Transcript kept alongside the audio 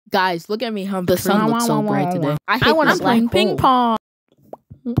Guys, look at me humping. The sun looks so bright today. I want to play ping pong.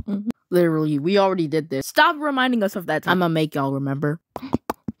 Literally, we already did this. Stop reminding us of that time. I'm gonna make y'all remember.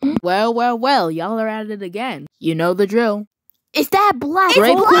 Well, y'all are at it again. You know the drill. Is that black?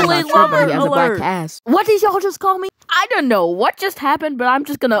 Grape Kool-Aid I'm not sure, but he has a black alert. ass. What did y'all just call me? I don't know what just happened, but I'm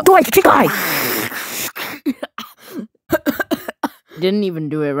just gonna... Didn't even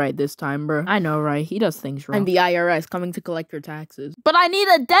do it right this time, bro. I know, right? He does things wrong. I'm the IRS coming to collect your taxes. But I need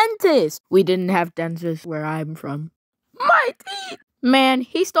a dentist! We didn't have dentists where I'm from. My teeth! Man,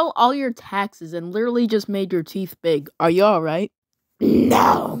 he stole all your taxes and literally just made your teeth big. Are you alright?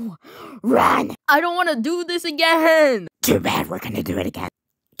 No! Run! I don't want to do this again! Too bad we're gonna do it again.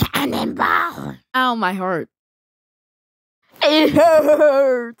 Cannonball! Ow, my heart. It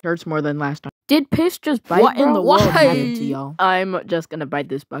hurts! Hurts more than last time. Did piss just bite? What in the world happened to y'all? I'm just gonna bite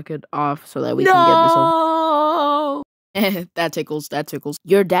this bucket off so that we can get this over. That tickles.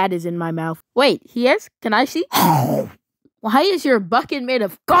 Your dad is in my mouth. Wait, he is? Can I see? Why is your bucket made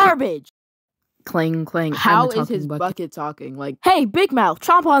of garbage? Clang, clang. How is his bucket talking? Like, hey, Big Mouth,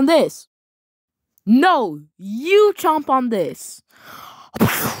 chomp on this. No, you chomp on this.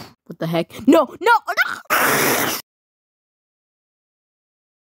 What the heck? No.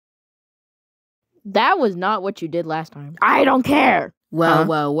 That was not what you did last time. I don't care.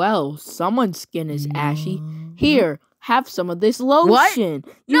 Well. Someone's skin is ashy. Here, have some of this lotion.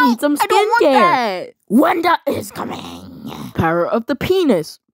 What? You need some skincare. I don't want that. Wanda is coming. Power of the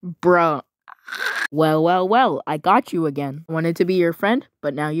penis. Bruh. Well, I got you again. Wanted to be your friend,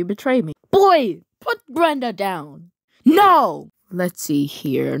 but now you betray me. Boy, put Brenda down. No! Let's see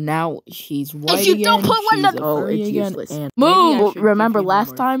here. Now she's white if you again. Don't put Brenda down. it's again. useless. And move! Remember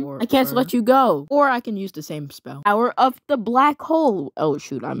last time? I can't let you go. Or I can use the same spell. Power of the black hole. Oh,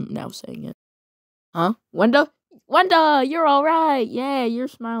 shoot. I'm now saying it. Huh? Wanda, you're alright. Yeah, you're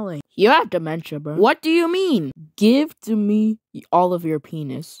smiling. You have dementia, bro. What do you mean? Give to me all of your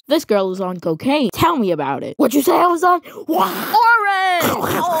penis. This girl is on cocaine. Tell me about it. What'd you say I was on? What? Orange!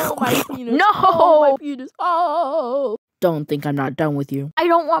 Oh, my penis. No! Oh, my penis. Oh. Don't think I'm not done with you. I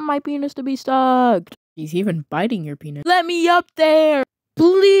don't want my penis to be sucked. He's even biting your penis. Let me up there.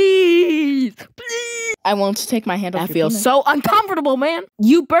 Please. I won't take my hand off your penis. That feels so uncomfortable, man.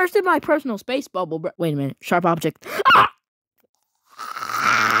 You bursted my personal space bubble, bro. Wait a minute. Sharp object. Ah!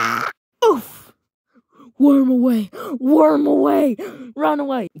 Oof. Worm away. Run away.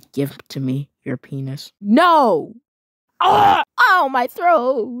 Give to me your penis. No. Ah! Oh, my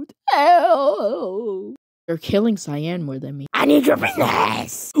throat. Ow. You're killing Cyan more than me. I need your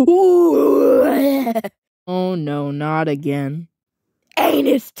penis. Oh no, not again.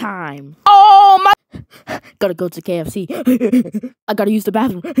 Anus time. Oh my. Gotta go to KFC. I gotta use the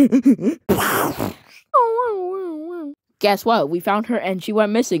bathroom. Guess what? We found her and she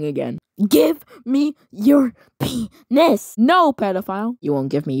went missing again. Give me your penis. No, pedophile. You won't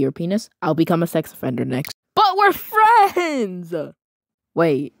give me your penis? I'll become a sex offender next. But we're friends!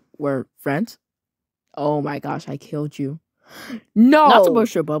 Wait, we're friends? Oh my gosh, I killed you. No! Not to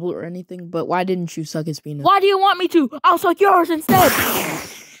burst your bubble or anything, but why didn't you suck his penis? Why do you want me to? I'll suck yours instead!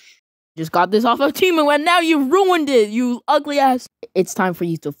 Just got this off of Timu and now you ruined it, you ugly ass. It's time for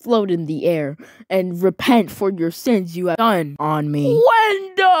you to float in the air and repent for your sins you have done on me.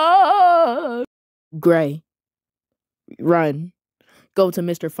 Wanda! Gray. Run. Go to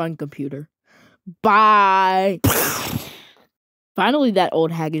Mr. Fun Computer. Bye! Finally, that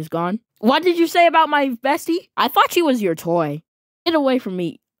old hag is gone. What did you say about my bestie? I thought she was your toy. Get away from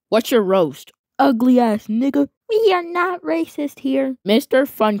me. What's your roast? Ugly ass nigga. We are not racist here. Mr.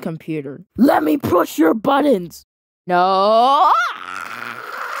 Fun Computer. Let me push your buttons. No.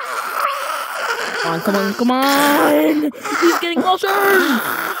 Come on. He's getting closer.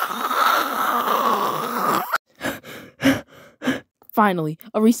 Finally,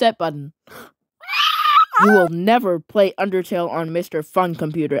 a reset button. You will never play Undertale on Mr. Fun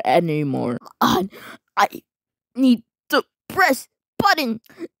Computer anymore. I need to press button.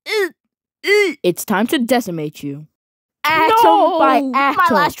 It's time to decimate you. Atom by atom. My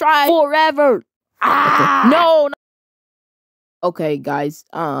last try. Forever. Ah! Okay. No. Okay, guys.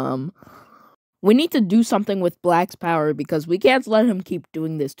 We need to do something with Black's power because we can't let him keep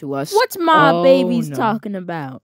doing this to us. What's my babies talking about?